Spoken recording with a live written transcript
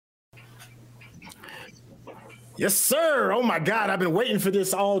Yes, sir. Oh my God, I've been waiting for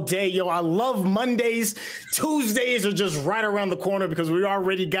this all day. Yo, I love Mondays. Tuesdays are just right around the corner because we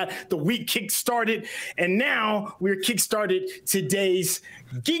already got the week kick-started. And now we're kick-started today's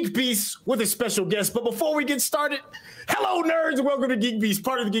GeekBeast with a special guest. But before we get started, hello, nerds. Welcome to GeekBeast,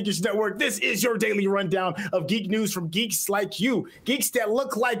 part of the Geekish Network. This is your daily rundown of geek news from geeks like you, geeks that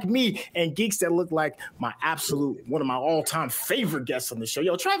look like me, and geeks that look like one of my all-time favorite guests on the show.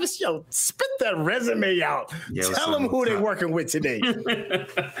 Yo, Travis, spit that resume out. Tell them who they're working with today.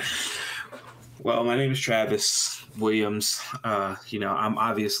 Well, my name is Travis Williams. I'm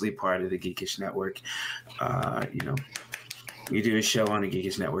obviously part of the Geekish Network. We do a show on the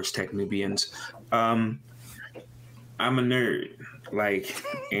Geekish Network's Tech Nubians. I'm a nerd,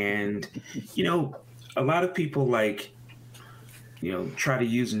 and a lot of people try to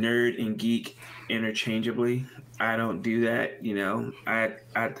use nerd and geek interchangeably. I don't do that.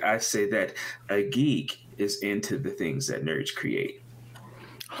 I say that a geek is into the things that nerds create.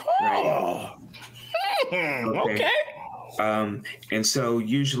 Right? Okay. And so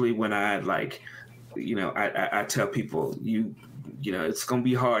usually when I tell people it's gonna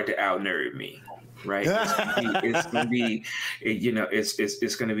be hard to out nerd me. Right. It's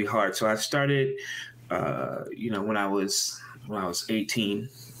gonna be hard. So I started, when I was 18,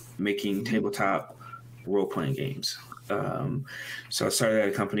 making tabletop role-playing games. So I started at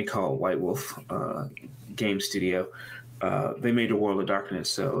a company called White Wolf Game Studio. They made The World of Darkness.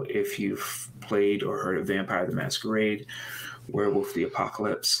 So if you've played or heard of Vampire the Masquerade, Werewolf the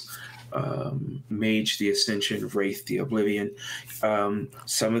Apocalypse, Mage the Ascension, Wraith the Oblivion.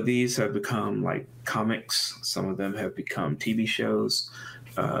 Some of these have become like comics. Some of them have become TV shows,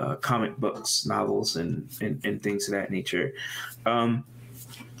 comic books, novels, and things of that nature.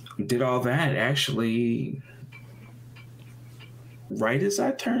 Did all that actually right as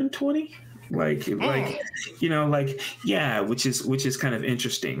I turned 20. Which is kind of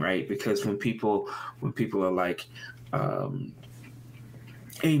interesting, right? Because when people are like,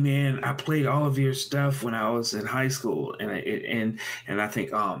 hey man, I played all of your stuff when I was in high school, and I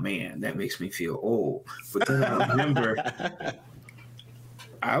think, oh man, that makes me feel old. But then I remember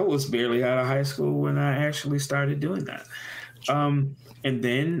I was barely out of high school when I actually started doing that. And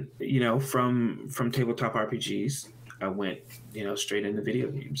then, from tabletop RPGs, I went, straight into video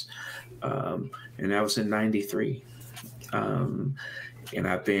games. And that was in 93. And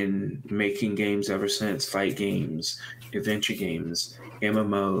I've been making games ever since, fight games, adventure games,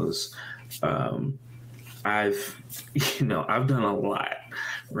 MMOs. I've done a lot,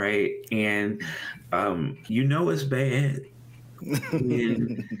 right? And it's bad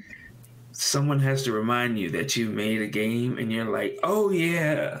when someone has to remind you that you made a game and you're like, oh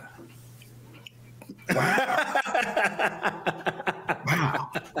yeah. Wow.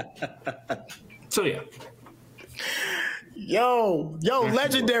 So yeah. Yo,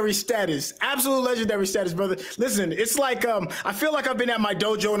 legendary status. Absolute legendary status, brother. Listen, it's like I feel like I've been at my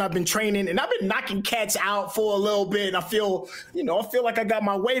dojo and I've been training and I've been knocking cats out for a little bit, and I feel like I got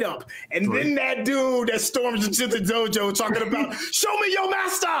my weight up. And then that dude that storms into the dojo talking about, show me your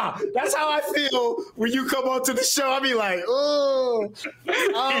master. That's how I feel when you come onto the show. I be like, oh,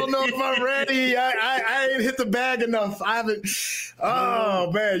 I don't know if I'm ready. I ain't hit the bag enough. I haven't.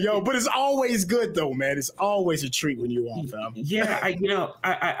 Oh man, but it's always good though, man. It's always a treat when you're on. Yeah,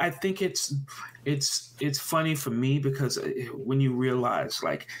 I think it's funny for me because when you realize,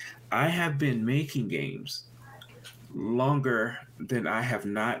 I have been making games longer than I have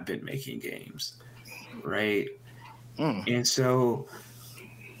not been making games, right? And so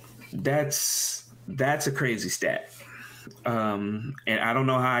that's a crazy stat, and I don't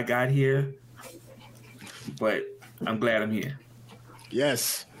know how I got here, but I'm glad I'm here.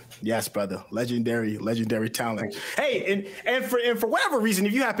 Yes, brother. Legendary talent. Hey, and for whatever reason,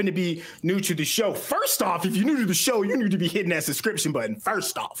 if you happen to be new to the show, first off, if you're new to the show, you need to be hitting that subscription button.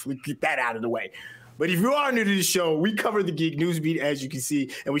 First off, we get that out of the way. But if you are new to the show, we cover the geek news beat, as you can see,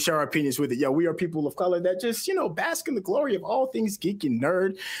 and we share our opinions with it. We are people of color that just, bask in the glory of all things geek and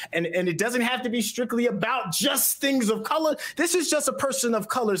nerd. And it doesn't have to be strictly about just things of color. This is just a person of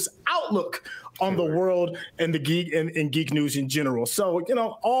color's outlook on the world and the geek and geek news in general. So,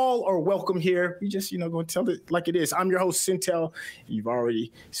 all are welcome here. We just, going to tell it like it is. I'm your host, Sintel. You've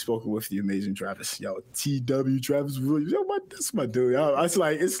already spoken with the amazing Travis. TW Travis Williams. That's my dude.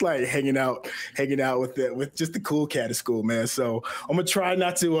 It's like hanging out with just the cool cat at school, man. So I'm gonna try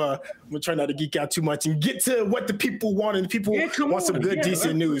not to geek out too much and get to what the people want, and the people want some good,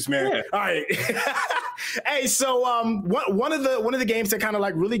 decent news, man. Yeah. All right. Hey, so one of the games that kind of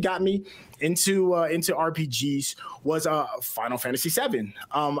really got me into RPGs was Final Fantasy VII.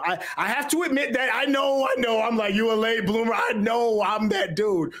 I have to admit that I know. I'm like, you a late bloomer. I know I'm that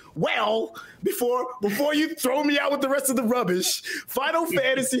dude. Well, before you throw me out with the rest of the rubbish, Final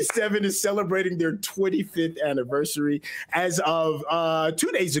Fantasy VII is celebrating their 25th anniversary as of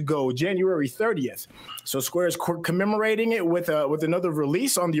 2 days ago, January 30th. So Square is commemorating it with another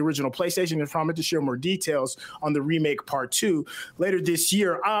release on the original PlayStation and promised to share more details on the remake Part 2 later this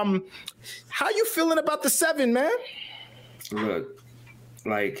year. How you feeling about the 7, man? Look,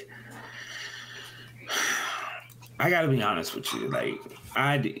 like, I gotta be honest with you. Like,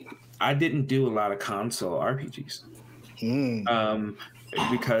 I didn't do a lot of console RPGs.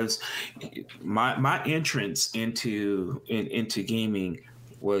 Because my entrance into gaming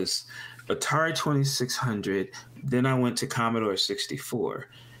was Atari 2600, then I went to Commodore 64,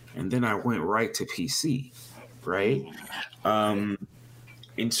 and then I went right to PC, right?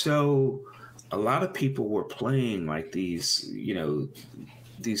 And so a lot of people were playing like these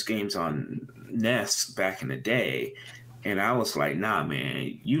games on NES back in the day, and I was like, nah,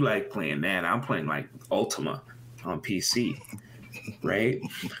 man, you like playing that. I'm playing like Ultima on PC, right?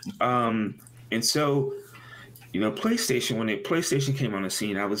 And so, PlayStation, when PlayStation came on the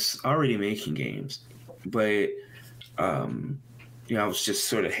scene, I was already making games, but I was just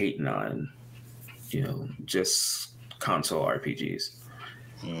sort of hating on, just console RPGs.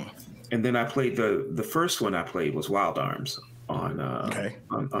 And then I played the first one I played was Wild Arms on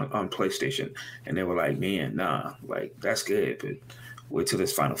PlayStation, and they were like, man, nah, like that's good, but wait till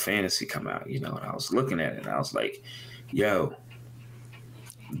this Final Fantasy come out, and I was looking at it and I was like, yo,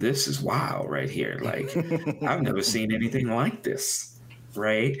 this is wild right here. Like, I've never seen anything like this,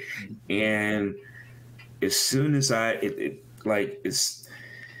 right? And as soon as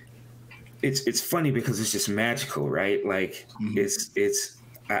it's funny because it's just magical, right? Like,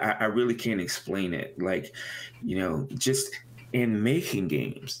 I really can't explain it. Like, just in making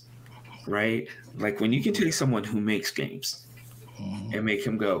games, right? Like, when you can take someone who makes games and make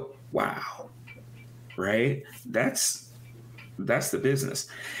him go, wow, right? That's the business.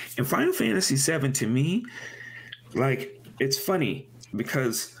 And Final Fantasy VII, to me, like, it's funny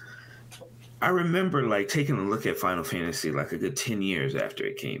because I remember like taking a look at Final Fantasy like a good 10 years after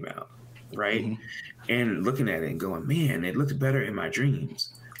it came out, right? And looking at it and going, man, it looked better in my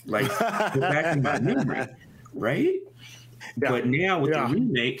dreams. Like, back in my memory, right? Yeah. But now with the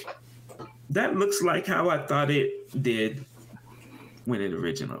remake, that looks like how I thought it did when it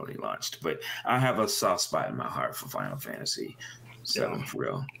originally launched. But I have a soft spot in my heart for Final Fantasy VII, for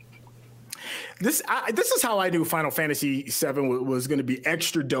real. This is how I knew Final Fantasy VII was going to be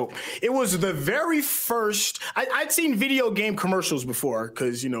extra dope. It was the very first. I'd seen video game commercials before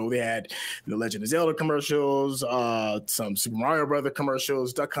because they had the Legend of Zelda commercials, some Super Mario Brother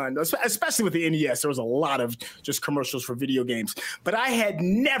commercials, Duck Hunt, especially with the NES. There was a lot of just commercials for video games, but I had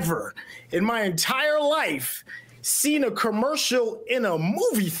never in my entire life seen a commercial in a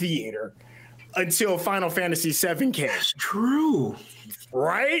movie theater until Final Fantasy VII came. That's true.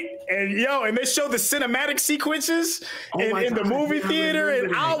 Right? And they show the cinematic sequences in the movie theater,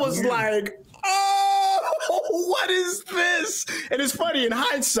 and I was like, oh, what is this? And it's funny, in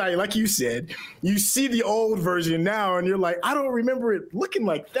hindsight, like you said, you see the old version now, and you're like, I don't remember it looking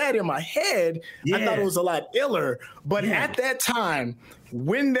like that in my head. Yeah. I thought it was a lot iller. But at that time,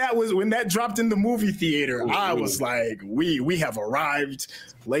 when that dropped in the movie theater, I was like, we have arrived,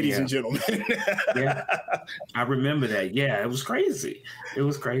 ladies and gentlemen. I remember that. Yeah, it was crazy.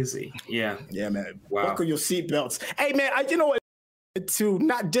 Yeah, man. Wow. Buckle your seatbelts. Hey, man, you know what? To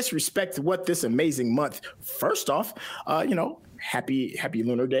not disrespect what this amazing month. First off, happy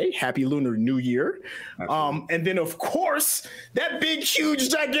Lunar Day, happy Lunar New Year, and then of course that big, huge,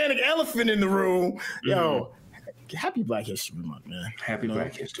 gigantic elephant in the room, Happy Black History Month, man. Happy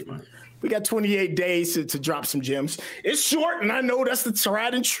Black History Month. We got 28 days to drop some gems. It's short, and I know that's the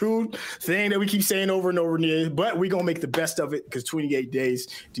tried and true thing that we keep saying over and over again, but we're going to make the best of it because 28 days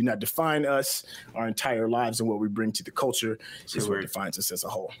do not define us, our entire lives, and what we bring to the culture is what defines us as a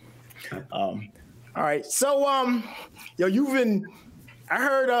whole. All right. So, I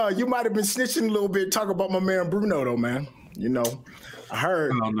heard you might have been snitching a little bit, talking about my man Bruno, though, man. I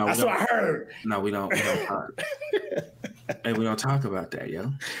heard. No, that's what I heard. No, we don't talk. Hey, we don't talk about that,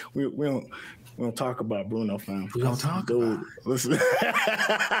 yo. We don't talk about Bruno, fam. We don't talk about it. Listen.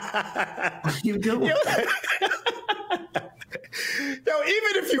 What you doing?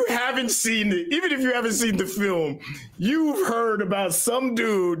 even if you haven't seen it, even if you haven't seen the film, you've heard about some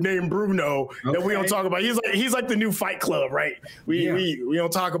dude named Bruno that we don't talk about. He's like the new Fight Club, right? We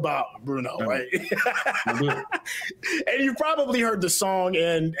don't talk about Bruno, right? And you've probably heard the song,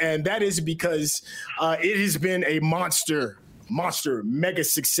 and that is because it has been a monster mega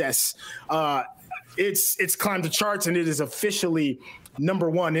success. It's climbed the charts, and it is officially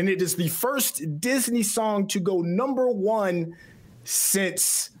 #1, and it is the first Disney song to go #1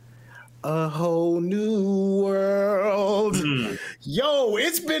 since A Whole New World. Yo,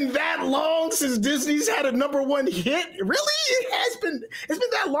 it's been that long since Disney's had a #1 hit. Really? It's been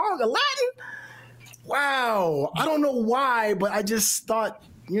that long. Aladdin? Wow. I don't know why, but I just thought,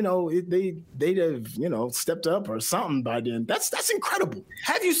 they'd have, stepped up or something by then. That's incredible.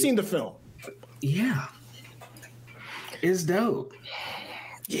 Have you seen the film? Yeah. It's dope.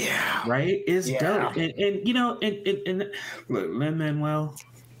 Yeah. Right? It's dope. And look, Lin-Manuel.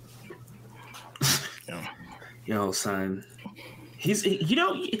 Yo, son. You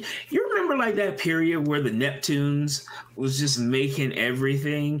remember like that period where the Neptunes was just making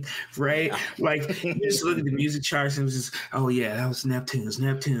everything, right? Like you just look at the music charts and it was just, oh yeah, that was Neptunes are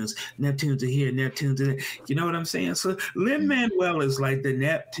here, Neptunes are there. You know what I'm saying? So Lin-Manuel is like the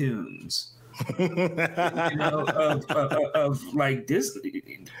Neptunes. Of like this,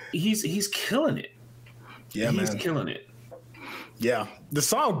 he's killing it. Yeah, he's killing it. Yeah, the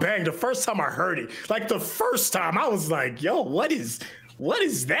song banged the first time I heard it. Like the first time, I was like, "Yo, what is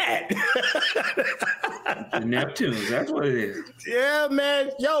that?" The Neptunes, that's what it is. Yeah,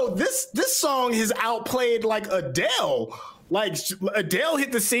 man. Yo, this song has outplayed like Adele. Like Adele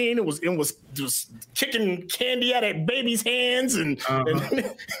hit the scene and was just kicking candy out of baby's hands and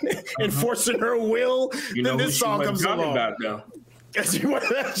enforcing her will. Then this song comes along. About, though. She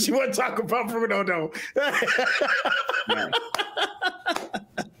wasn't talking about Bruno though.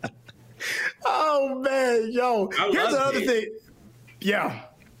 Oh man, yo! Here's the other thing. Yeah,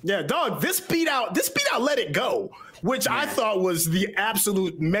 dog. This beat out. Let It Go, which I thought was the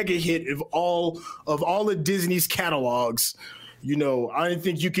absolute mega hit of all of Disney's catalogs. I didn't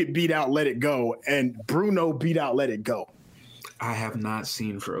think you could beat out Let It Go, and Bruno beat out Let It Go. I have not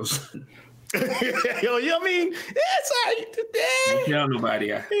seen Frozen. Yo, you know what I mean? It's like, tell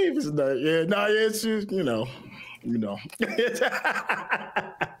nobody. It's just,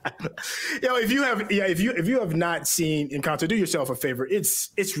 Yo, if you have not seen Encanto, do yourself a favor.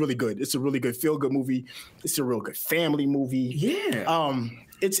 It's really good. It's a really good feel good movie. It's a real good family movie. Yeah.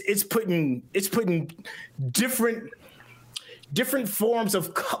 It's putting different forms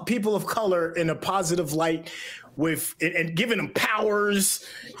of people of color in a positive light and giving them powers.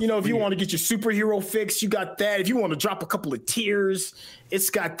 If you want to get your superhero fix, you got that. If you want to drop a couple of tears,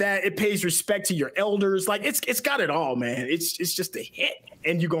 it's got that. It pays respect to your elders. Like it's got it all, man. It's just a hit,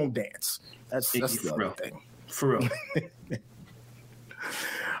 and you're gonna dance. That's the other thing. For real.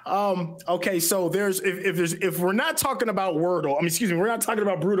 Okay, so if we're not talking about Wordle, we're not talking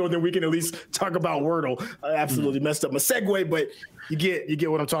about Bruno, then we can at least talk about Wordle. I absolutely messed up my segue, but you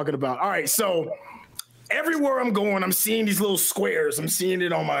get what I'm talking about. All right, so everywhere I'm going, I'm seeing these little squares. I'm seeing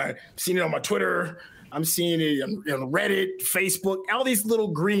it on my Twitter. I'm seeing it on Reddit, Facebook, all these little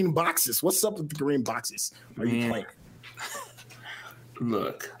green boxes. What's up with the green boxes? Are you playing?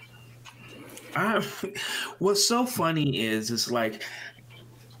 Look, what's so funny is it's like,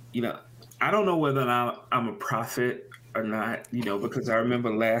 I don't know whether or not I'm a prophet or not, because I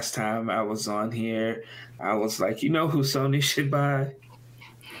remember last time I was on here, I was like, who Sony should buy?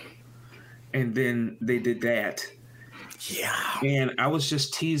 And then they did that. Yeah. And I was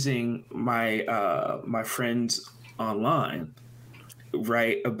just teasing my my friends online,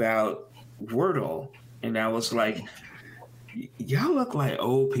 right, about Wordle. And I was like, y'all look like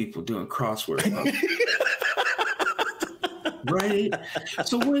old people doing crossword puzzles. Right?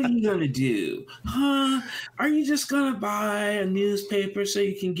 So what are you going to do? Are you just going to buy a newspaper so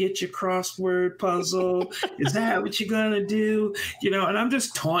you can get your crossword puzzle? Is that what you're going to do? And I'm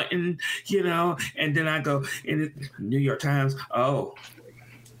just taunting, and then I go in the New York Times. They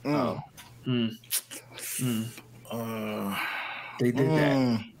did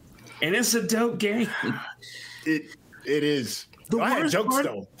that. And it's a dope game. It is. I had jokes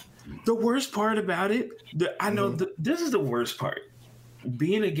though. The worst part about it, this is the worst part.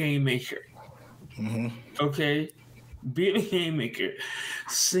 Being a game maker, okay? Being a game maker,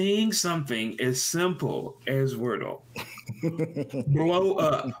 seeing something as simple as Wordle blow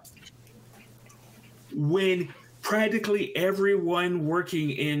up when practically everyone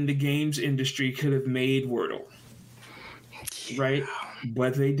working in the games industry could have made Wordle, right?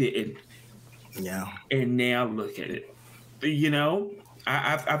 But they didn't. Yeah. And now look at it.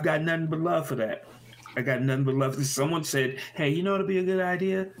 I've got nothing but love for that. I got nothing but love. Someone said, "Hey, it'd be a good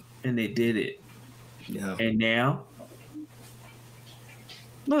idea," and they did it. Yeah. And now,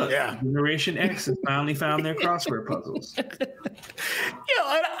 look, Generation X has finally found their crossword puzzles.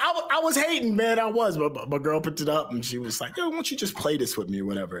 I was hating, man. I was, but my girl picked it up and she was like, "Yo, why don't you just play this with me or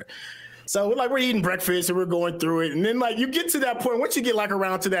whatever?" So we're eating breakfast and we're going through it, and then you get to that point. Once you get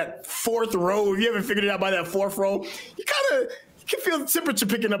around to that fourth row, if you haven't figured it out by that fourth row, you can feel the temperature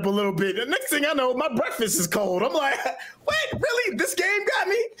picking up a little bit. The next thing I know, my breakfast is cold. I'm like, "What? Really? This game got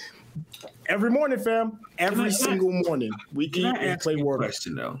me?" Every morning, fam. Every single morning, we eat and play Wordle.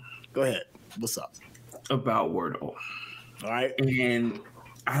 Question though. Go ahead. What's up? About Wordle. All right. And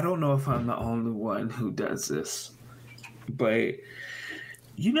I don't know if I'm the only one who does this, but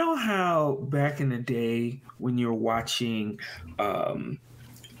you know how back in the day when you're watching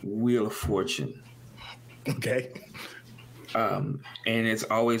Wheel of Fortune, okay, and it's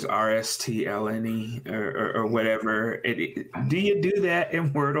always RSTLNE or whatever. Do you do that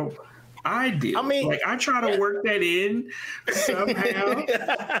in Wordle? I do. I mean, I try to work that in somehow.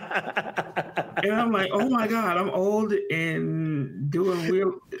 And I'm like, oh my God, I'm old and doing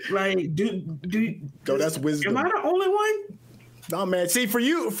wheel. That's wisdom. Am I the only one? No, man. See, for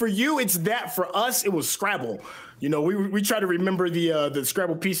you, it's that. For us, it was Scrabble. We try to remember the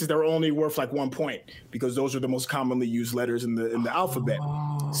Scrabble pieces that were only worth 1 point because those are the most commonly used letters in the alphabet.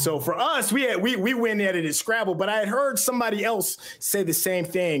 Oh. So for us, we went at it as Scrabble, but I had heard somebody else say the same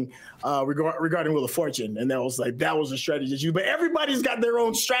thing regarding Wheel of Fortune, and that was a strategy. But everybody's got their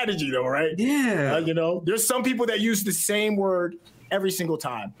own strategy, though, right? Yeah. There's some people that use the same word every single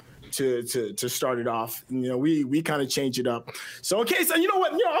time to start it off. We kind of change it up. So, okay, so you know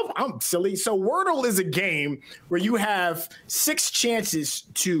what? I'm silly. So Wordle is a game where you have 6 chances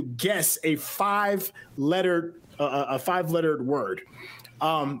to guess a 5-lettered word.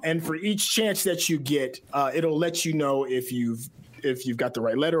 And for each chance that you get, it'll let you know if you've got the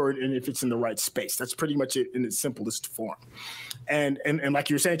right letter and if it's in the right space. That's pretty much it in its simplest form. And like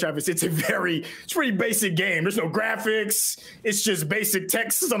you were saying, Travis, it's pretty basic game. There's no graphics. It's just basic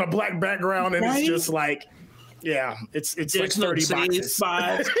text on a black background, and It's just it's there's no 30 boxes.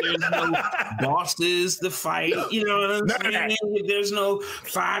 There's no bosses to fight. You know what I'm saying? There's no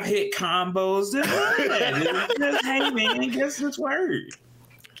 5-hit combos. There's none of that. It's just, hey man, guess this word.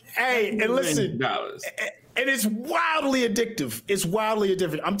 Hey, and listen, and it's wildly addictive. It's wildly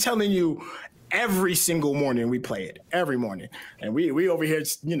addictive. I'm telling you. Every single morning we play it. Every morning, and we over here,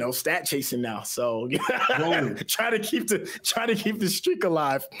 stat chasing now. So try to keep the streak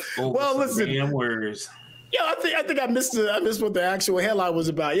alive. Well, listen. Damn words. I think I missed what the actual headline was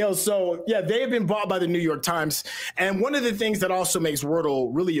about. They have been bought by the New York Times, and one of the things that also makes Wordle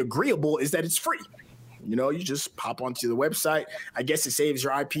really agreeable is that it's free. You just pop onto the website. I guess it saves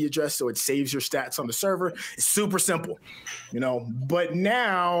your IP address, so it saves your stats on the server. It's super simple, But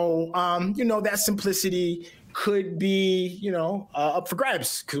now, that simplicity could be, up for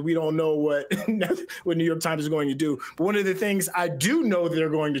grabs because we don't know what New York Times is going to do. But one of the things I do know they're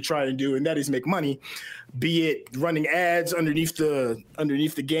going to try and do, and that is make money, be it running ads underneath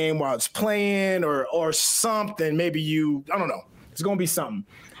the game while it's playing or something. Maybe I don't know. It's going to be something.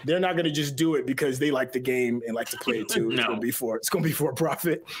 They're not going to just do it because they like the game and like to play it too. It's going to be for a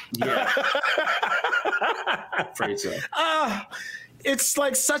profit. Yeah. Afraid so. It's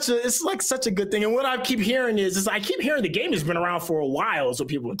such a good thing. And what I keep hearing is I keep hearing the game has been around for a while. So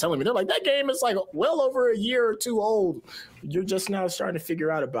people are telling me, they're like, that game is well over a year or two old. You're just now starting to figure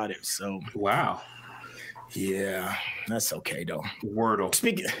out about it. So wow. Yeah, that's okay though. Wordle.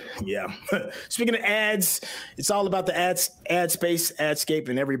 Speaking of ads, it's all about the ad space, adscape,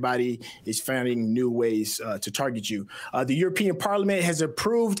 and everybody is finding new ways to target you. The European Parliament has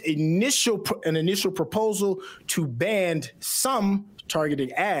approved an initial proposal to ban some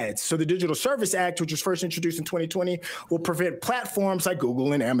targeted ads. So the Digital Service Act, which was first introduced in 2020, will prevent platforms like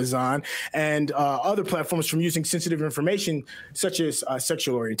Google and Amazon and other platforms from using sensitive information such as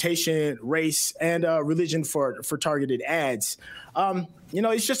sexual orientation, race, and religion for targeted ads.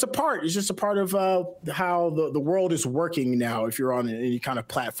 It's just a part. It's just a part of how the world is working now. If you're on any kind of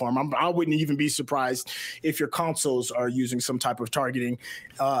platform, I wouldn't even be surprised if your consoles are using some type of targeting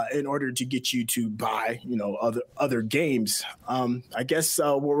in order to get you to buy, other games. I guess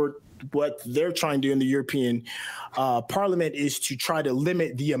what they're trying to do in the European Parliament is to try to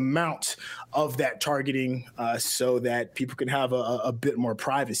limit the amount of that targeting so that people can have a bit more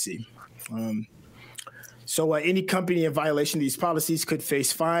privacy. So any company in violation of these policies could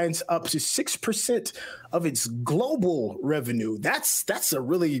face fines up to 6% of its global revenue. That's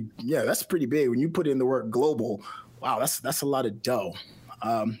pretty big. When you put in the word global, Wow, that's a lot of dough.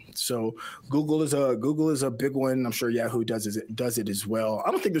 So Google is a big one. I'm sure Yahoo does it as well.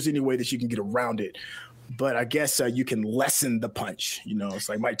 I don't think there's any way that you can get around it, but I guess you can lessen the punch. You know, it's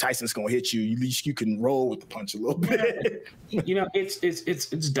like Mike Tyson's gonna hit you. At least you can roll with the punch a little bit. You know,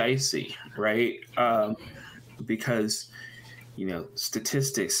 it's dicey, right? Because you know,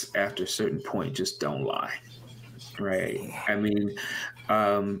 statistics after a certain point just don't lie, right? I mean,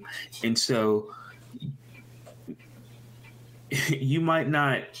 and so you might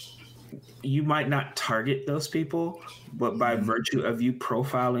not target those people, but by virtue of you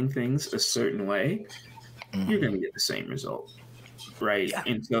profiling things a certain way, you're going to get the same result, right? Yeah.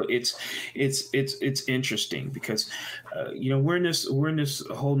 And so it's interesting because you know, we're in this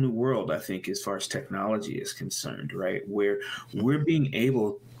whole new world, I think, as far as technology is concerned, right? Where we're being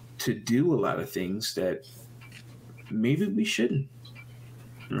able to do a lot of things that maybe we shouldn't,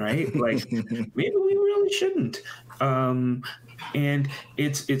 right? Like maybe we really shouldn't. And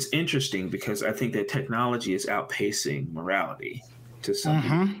it's interesting because I think that technology is outpacing morality to some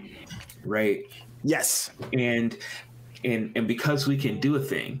degree, right? Yes. And because we can do a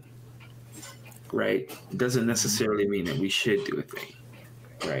thing, right, doesn't necessarily mean that we should do a thing,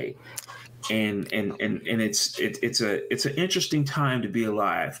 right? And it's an interesting time to be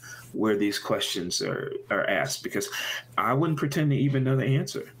alive where these questions are asked, because I wouldn't pretend to even know the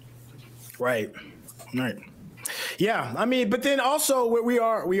answer. Right. Yeah, I mean, but then also we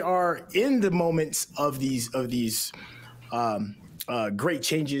are in the moments of these great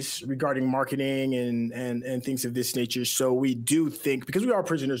changes regarding marketing and things of this nature. So we do think, because we are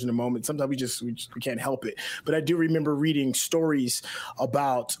prisoners in the moment, sometimes we can't help it. But I do remember reading stories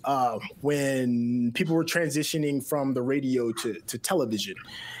about when people were transitioning from the radio to television,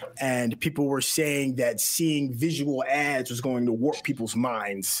 and people were saying that seeing visual ads was going to warp people's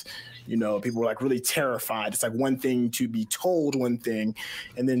minds. You know, people were like really terrified. It's like one thing to be told one thing,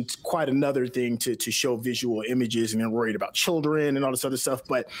 and then quite another thing to show visual images, and then worried about children and all this other stuff.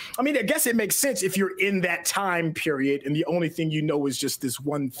 But I mean, I guess it makes sense if you're in that time period and the only thing you know is just this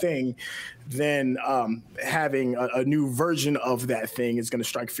one thing, then having a new version of that thing is going to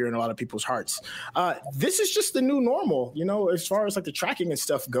strike fear in a lot of people's hearts. This is just the new normal, you know, as far as like the tracking and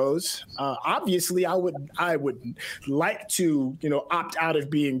stuff goes. Obviously, I would like to, you know, opt out of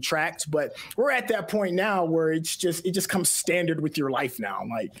being tracked, but we're at that point now where it just comes standard with your life now.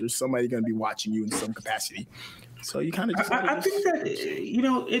 Like there's somebody going to be watching you in some capacity. So you kind of just. I think that, you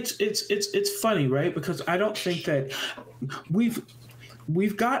know, it's funny, right? Because I don't think that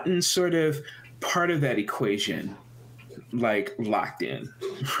we've gotten sort of part of that equation like locked in,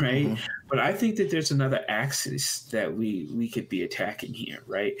 right? But I think that there's another axis that we could be attacking here,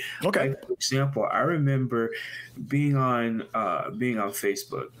 right? Okay. Like, for example, I remember being on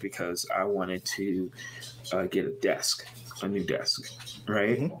Facebook because I wanted to get a new desk,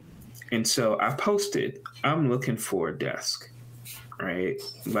 right? And so I posted, I'm looking for a desk, right?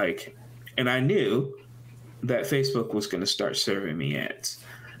 Like, and I knew that Facebook was going to start serving me ads,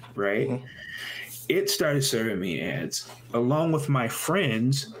 right? It started serving me ads along with my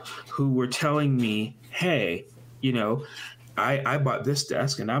friends who were telling me, hey, you know, I bought this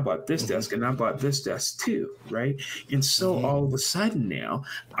desk and I bought this desk and I bought this desk too, right? And so all of a sudden now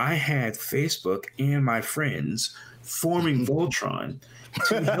I had Facebook and my friends forming Voltron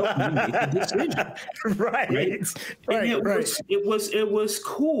to help me make a decision. Right. It was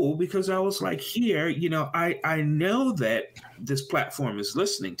cool because I was like, here, you know, I know that this platform is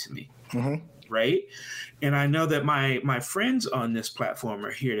listening to me. Right. And I know that my friends on this platform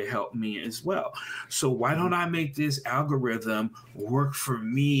are here to help me as well. So why don't I make this algorithm work for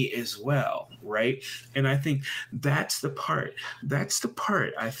me as well? Right. And I think that's the part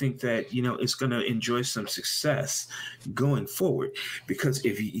I think that, you know, it's going to enjoy some success going forward, because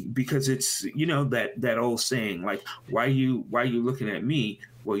because it's, you know, that old saying, like, why you looking at me?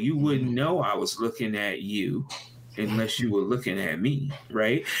 Well, you wouldn't know I was looking at you unless you were looking at me,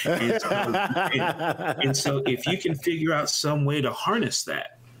 right? And so if you can figure out some way to harness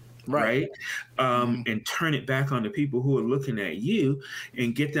that, right? And turn it back on the people who are looking at you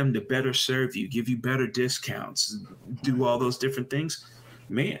and get them to better serve you, give you better discounts, do all those different things,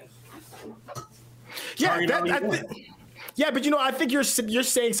 man. Yeah, but you know, I think you're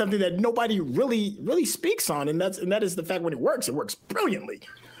saying something that nobody really speaks on, and that is the fact when it works brilliantly.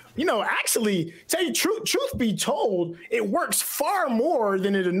 You know, actually, tell you truth be told, it works far more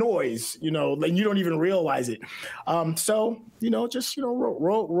than it annoys, you know, and you don't even realize it. So, you know, just, you know,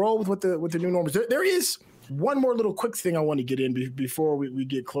 roll with what the new norm is. There is one more little quick thing I want to get in before we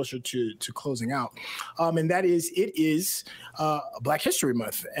get closer to closing out. And that is, it is Black History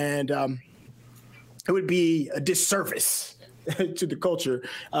Month. And it would be a disservice to the culture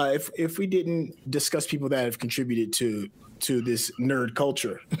if we didn't discuss people that have contributed to this nerd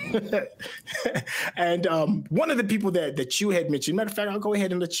culture. And one of the people that you had mentioned, matter of fact, I'll go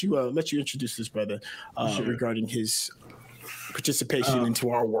ahead and let you introduce this brother Sure. regarding his participation into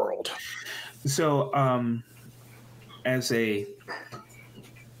our world. So, as a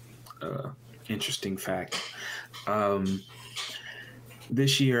interesting fact,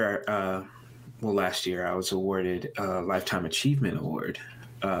 this year, last year, I was awarded a Lifetime Achievement Award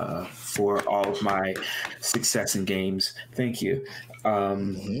for all of my success in games. Thank you.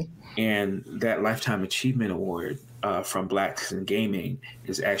 And that Lifetime Achievement Award from Blacks in Gaming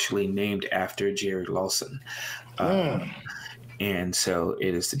is actually named after Jerry Lawson. And so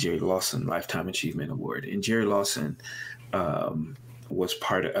it is the Jerry Lawson Lifetime Achievement Award. And Jerry Lawson was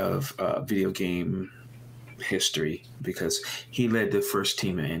part of video game history because he led the first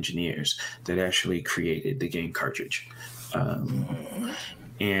team of engineers that actually created the game cartridge.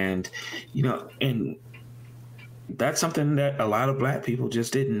 And that's something that a lot of Black people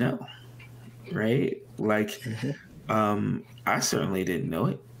just didn't know, right? Like, I certainly didn't know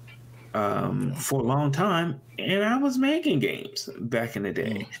it for a long time, and I was making games back in the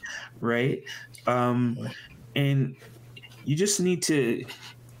day, right? And you just need to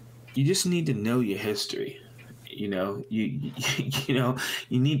know your history. You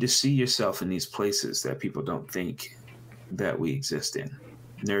need to see yourself in these places that people don't think that we exist in.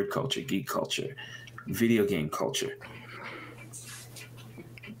 Nerd culture, geek culture, video game culture.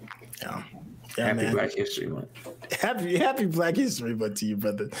 Yeah, happy man. Black History Month. Happy Black History Month to you,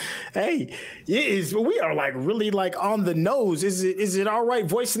 brother. Hey, we are like really like on the nose. Is it all right,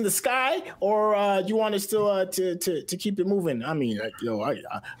 voice in the sky, or you want us still to keep it moving? I mean, I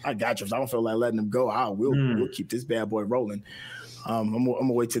got you. If I don't feel like letting them go, we'll keep this bad boy rolling. I'm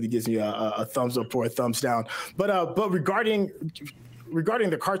gonna wait till he gives me a thumbs up or a thumbs down. But regarding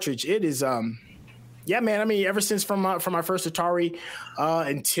the cartridge, it is yeah, man. I mean, ever since from my first Atari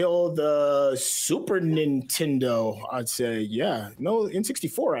until the Super Nintendo, I'd say,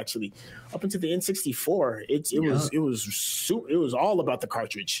 N64 actually, up until the N64, it was all about the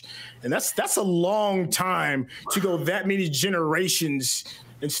cartridge, and that's a long time to go that many generations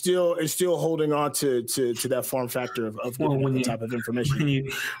and still holding on to that form factor of getting that type of information.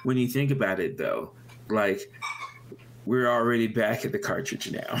 When you think about it, though, like, we're already back at the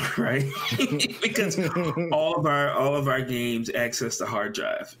cartridge now, right? Because all of our games access the hard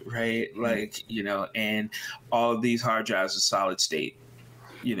drive, right? Like, and all of these hard drives are solid state,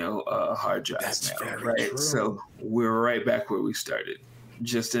 hard drives. That's now, right? True. So we're right back where we started,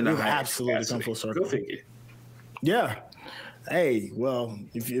 just in a high absolutely come full circle. Go figure. Yeah. Hey, well,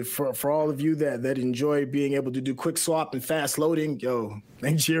 if for all of you that enjoy being able to do quick swap and fast loading,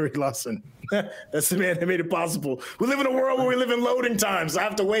 thank Jerry Lawson. That's the man that made it possible. We live in a world where we live in loading times. I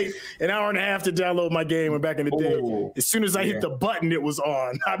have to wait an hour and a half to download my game. When back in the day, as soon as I hit the button, it was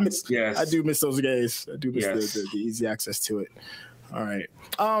on. I do miss those days. I do miss the easy access to it. All right.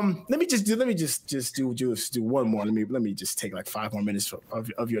 Let me just do one more. Let me just take like 5 more minutes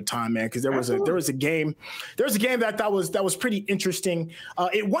of your time, man, because there was a game that I thought was pretty interesting.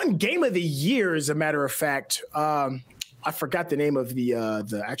 It won Game of the Year, as a matter of fact. I forgot the name of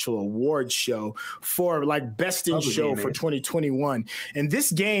the actual award show for like best in show for 2021, and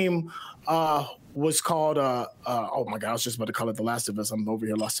this game was called oh my god, I was just about to call it The Last of Us. I'm over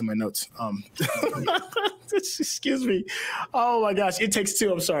here lost in my notes. Excuse me. Oh my gosh, It Takes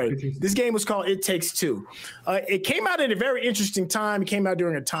Two. I'm sorry. This game was called It Takes Two. It came out at a very interesting time. It came out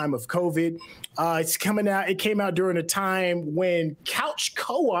during a time of COVID. It came out during a time when couch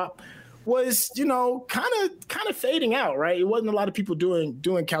co-op was, kind of fading out, right? It wasn't a lot of people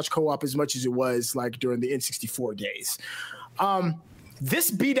doing couch co-op as much as it was like during the N64 days. This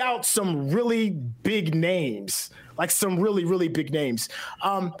beat out some really big names, like some really, really big names.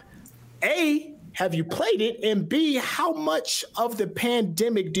 A, have you played it? And B, how much of the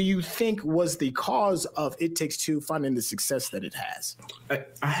pandemic do you think was the cause of It Takes Two finding the success that it has?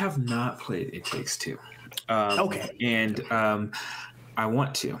 I have not played It Takes Two. Okay. And I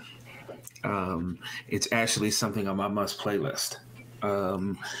want to. It's actually something on my must-play list.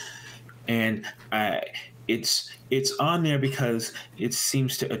 And it's on there because it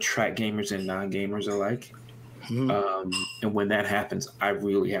seems to attract gamers and non-gamers alike. And when that happens, I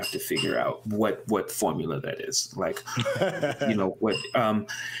really have to figure out what formula that is. Like, what.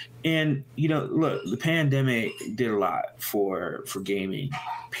 And look, the pandemic did a lot for gaming.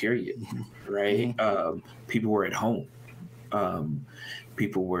 Period. Right? People were at home.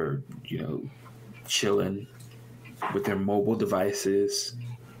 People were, chilling with their mobile devices,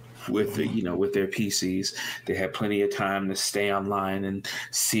 with with their PCs. They had plenty of time to stay online and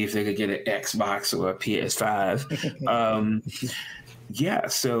see if they could get an Xbox or a PS5. Yeah,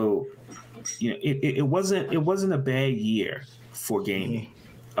 so it wasn't a bad year for gaming,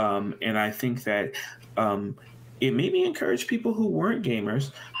 and I think that it made me encourage people who weren't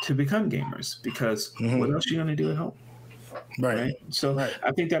gamers to become gamers, because what else are you going to do at home? Right. So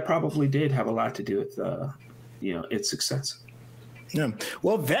I think that probably did have a lot to do with its success. Yeah.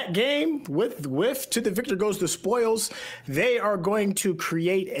 Well, that game with To the Victor Goes the Spoils, they are going to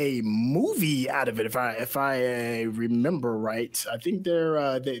create a movie out of it. If I remember right, I think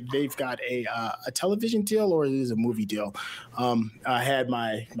they've got a television deal, or it is a movie deal. I had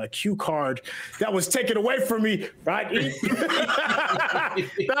my cue card that was taken away from me. Right. I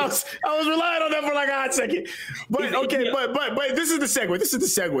was relying on that for like a hot second. But okay. But this is the segue. This is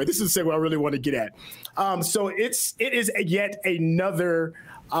the segue I really want to get at. So it is yet another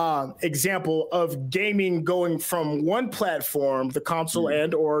example of gaming going from one platform, the console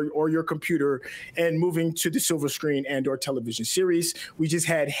and or your computer, and moving to the silver screen and or television series. We just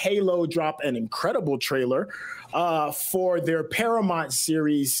had Halo drop an incredible trailer for their Paramount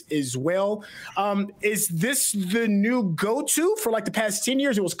series as well. Is this the new go-to? For like the past 10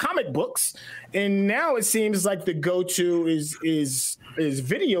 years, it was comic books, and now it seems like the go-to is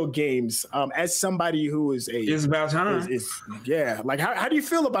video games. As somebody who is it's about time. Like how do you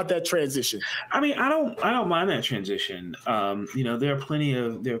feel about that transition? I mean, I don't mind that transition. There are plenty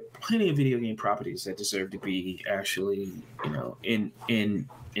of video game properties that deserve to be actually in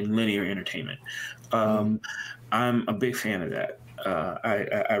linear entertainment. I'm a big fan of that.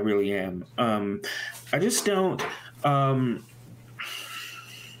 I really am. I just don't. How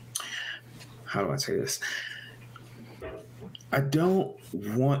do I say this? I don't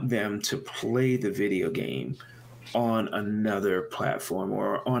want them to play the video game on another platform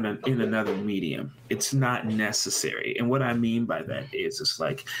or in another medium. It's not necessary. And what I mean by that is, it's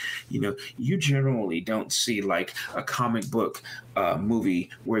like, you generally don't see like a comic book movie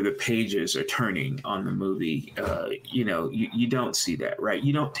where the pages are turning on the movie. You don't see that, right?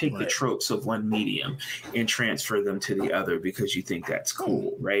 You don't take the tropes of one medium and transfer them to the other because you think that's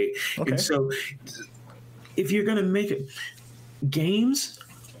cool, right? Okay. And so if you're going to make it, games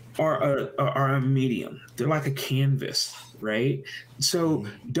are a medium. They're like a canvas, right? So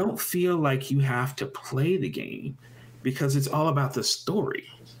don't feel like you have to play the game, because it's all about the story,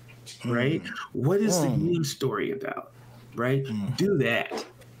 right? What is the game story about, right? Do that.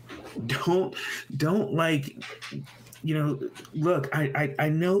 Don't like, look, I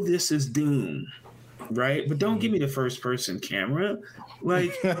know this is Doom, right? But don't give me the first person camera.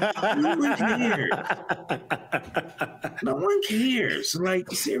 Like, no one cares. No one cares.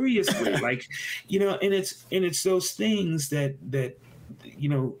 Like, seriously, like, and it's those things that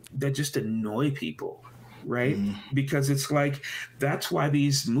just annoy people, right? Because it's like, that's why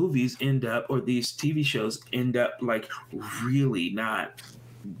these movies end up, or these TV shows end up like really not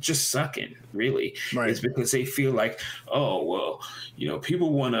just sucking, really. Right. It's because they feel like, oh, well, people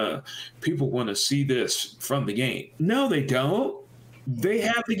want to see this from the game. No, they don't. They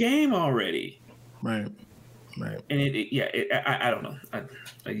have the game already. Right. And I don't know.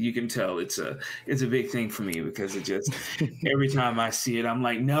 You can tell it's a big thing for me, because it just, every time I see it, I'm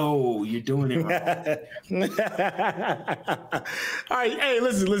like, no, you're doing it wrong. All right. Hey,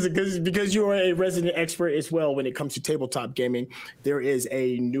 listen, because you are a resident expert as well when it comes to tabletop gaming, there is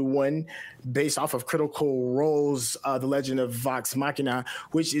a new one based off of Critical Role's The Legend of Vox Machina,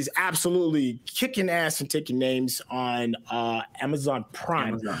 which is absolutely kicking ass and taking names on Amazon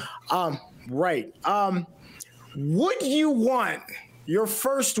Prime. Right. Would you want your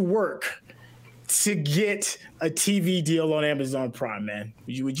first work to get a TV deal on Amazon Prime, man?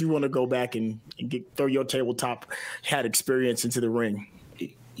 Would you want to go back and throw your tabletop hat experience into the ring?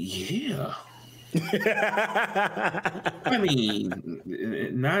 Yeah. I mean,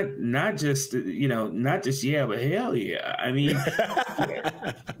 not just yeah, but hell yeah. I mean,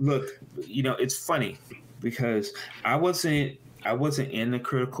 look, it's funny because I wasn't in the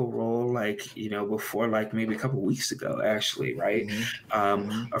Critical Role before, like maybe a couple of weeks ago, actually, right?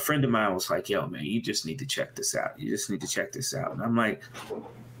 A friend of mine was like, yo, man, you just need to check this out. And I'm like,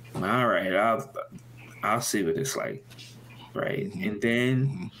 all right, I'll see what it's like, right? And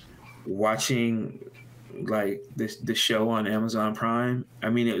then watching like the show on Amazon Prime, I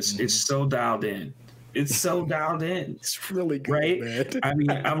mean, it's so dialed in. It's so dialed in. It's really good, right? Man. I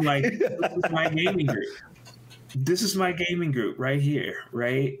mean, I'm like, this is my gaming group. This is my gaming group right here,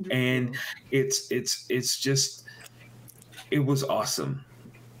 right? And it's just, it was awesome.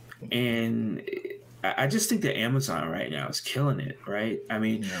 And I just think that Amazon right now is killing it, right? I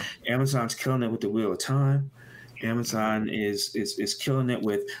mean, Amazon's killing it with the Wheel of Time. Amazon is killing it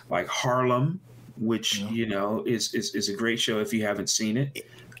with like Harlem, which is a great show if you haven't seen it.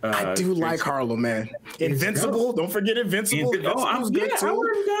 I do like Harlem, man. Invincible, don't forget Invincible. I'm good too.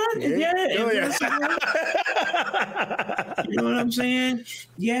 Invincible. You know what I'm saying?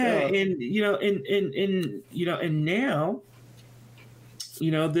 Yeah, and and now,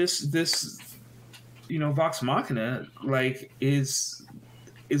 this Vox Machina like is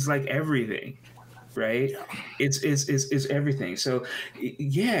like everything, right? It's everything. So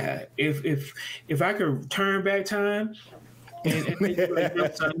yeah, if I could turn back time and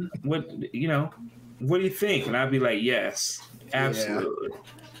like, son, what do you think? And I'd be like, yes, absolutely.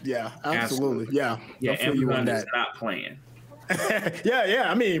 Yeah, absolutely. Yeah. Amazon is not playing. Yeah.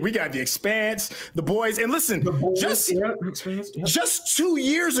 I mean, we got The Expanse, The Boys, and listen, just 2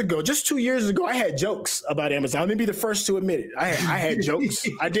 years ago, I had jokes about Amazon. Let me be the first to admit it. I had jokes.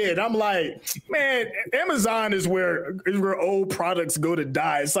 I did. I'm like, man, Amazon is where old products go to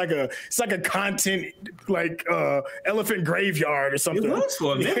die. It's like a content elephant graveyard or something. It was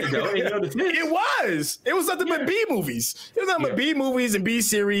for a minute though. It was nothing but B movies. It was nothing but B movies and B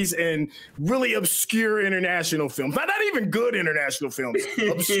series and really obscure international films. Not even good international films,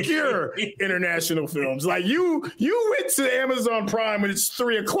 obscure international films. Like you went to Amazon Prime when it's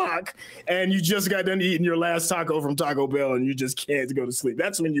 3:00 and you just got done eating your last taco from Taco Bell and you just can't go to sleep.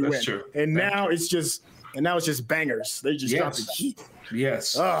 That's when you went. True. And now it's just bangers. They just drop the heat.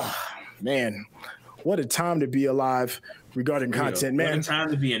 Yes. Oh man, what a time to be alive regarding content, man. What a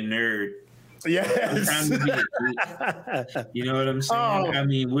time to be a nerd. Yes. You know what I'm saying? Oh. I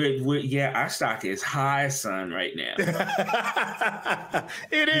mean, we're our stock is high, son, right now.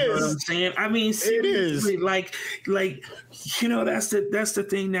 It is. You know what I'm saying? I mean, seriously, like that's the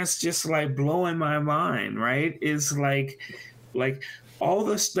thing that's just like blowing my mind, right? Is like all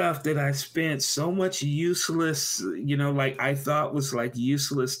the stuff that I spent so much useless, like I thought was like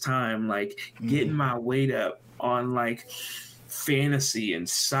useless time, like getting my weight up on like fantasy and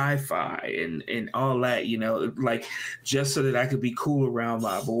sci-fi and all that, like just so that I could be cool around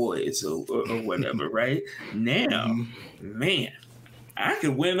my boys or whatever, right? Now, man, I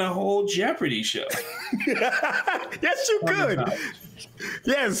could win a whole Jeopardy show. Yes, you could.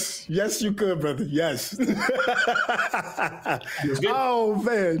 Yes, you could, brother. Yes. Oh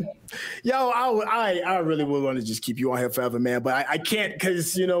man, I really would want to just keep you on here forever, man. But I can't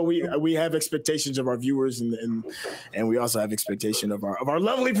because we have expectations of our viewers and we also have expectation of our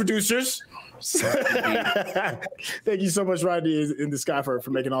lovely producers. Thank you so much, Rodney in the sky for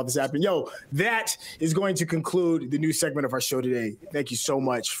making all this happen. That is going to conclude the new segment of our show today. Thank you so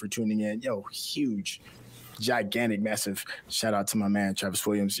much for tuning in. Huge, gigantic, massive shout out to my man Travis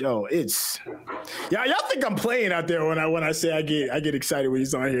Williams. Y'all think I'm playing out there when I say I get excited when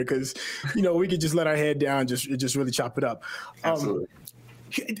he's on here because we could just let our head down, just really chop it up. Absolutely.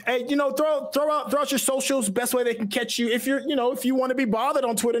 Hey, throw out your socials. Best way they can catch you if you want to be bothered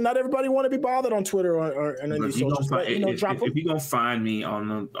on Twitter. Not everybody want to be bothered on Twitter or any of these socials. If you're gonna find me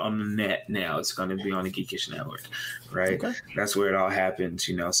on the net now, it's gonna be on the Geekish Network, right? Okay. That's where it all happens.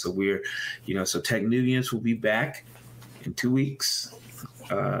 So we're, so Tech Nubians will be back in 2 weeks.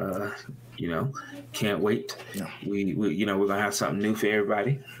 Can't wait. Yeah. We're gonna have something new for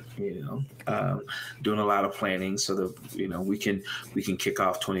everybody. Doing a lot of planning so that we can kick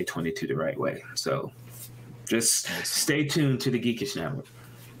off 2022 the right way. So just stay tuned to the Geekish Network.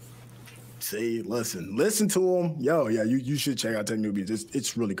 See, listen to them. You should check out Tech Newbies.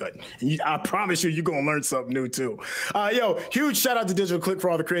 It's really good. And I promise you're going to learn something new too. Huge shout out to Digital Click for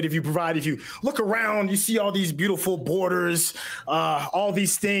all the creative you provide. If you look around, you see all these beautiful borders, all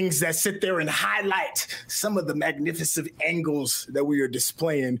these things that sit there and highlight some of the magnificent angles that we are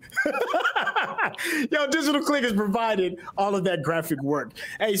displaying. Digital Click has provided all of that graphic work.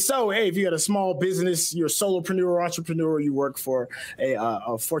 Hey, if you got a small business, you're a solopreneur, entrepreneur, you work for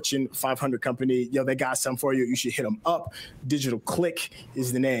a Fortune 500 company, they got something for you. You should hit them up. Digital Click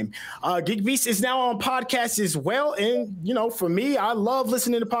is the name. GeekBeast is now on podcasts as well. And, for me, I love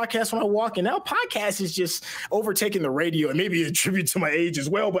listening to podcasts when I walk. And now podcast is just overtaking the radio, and maybe a tribute to my age as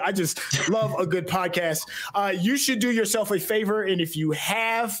well. But I just love a good podcast. You should do yourself a favor. And if you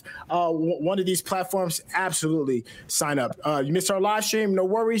have one one of these platforms, absolutely sign up. You missed our live stream, no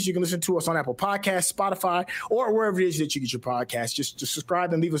worries. You can listen to us on Apple Podcasts, Spotify, or wherever it is that you get your podcast. Just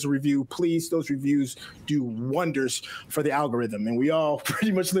subscribe and leave us a review. Please, those reviews do wonders for the algorithm. And we all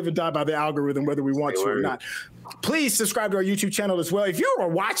pretty much live and die by the algorithm, whether we want to or not. Please subscribe to our YouTube channel as well. If you are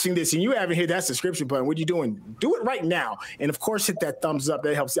watching this and you haven't hit that subscription button, what are you doing? Do it right now. And of course, hit that thumbs up.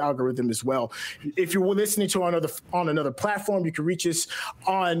 That helps the algorithm as well. If you're listening to on another platform, you can reach us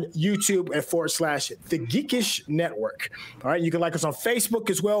on YouTube at /The Geekish Network. All right. You can like us on Facebook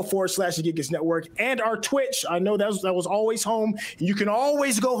as well, / The Geekish Network, and our Twitch. I know that was always home. You can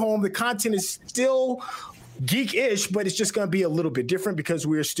always go home. The content is still geek-ish, but it's just going to be a little bit different because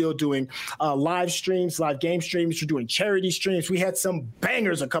we're still doing live streams, live game streams. We're doing charity streams. We had some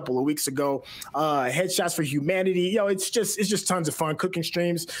bangers a couple of weeks ago. Headshots for Humanity. It's just tons of fun. Cooking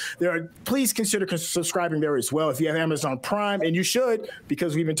streams. Please consider subscribing there as well if you have Amazon Prime, and you should,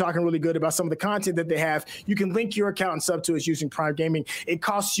 because we've been talking really good about some of the content that they have. You can link your account and sub to us using Prime Gaming. It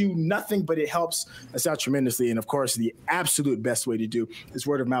costs you nothing, but it helps us out tremendously. And of course, the absolute best way to do is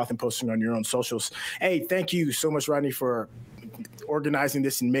word of mouth and posting on your own socials. Hey, thank you so much, Rodney, for organizing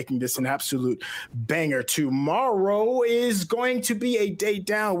this and making this an absolute banger. Tomorrow is going to be a day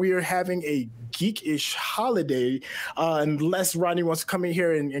down. We are having a geek-ish holiday, unless Rodney wants to come in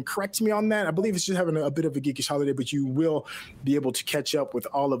here and correct me on that. I believe it's just having a bit of a geekish holiday, but you will be able to catch up with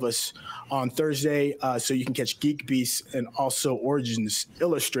all of us on Thursday, so you can catch GeekBeast and also Origins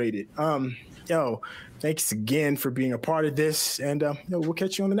Illustrated. Thanks again for being a part of this, and we'll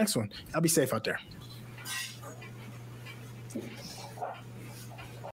catch you on the next one. I'll be safe out there.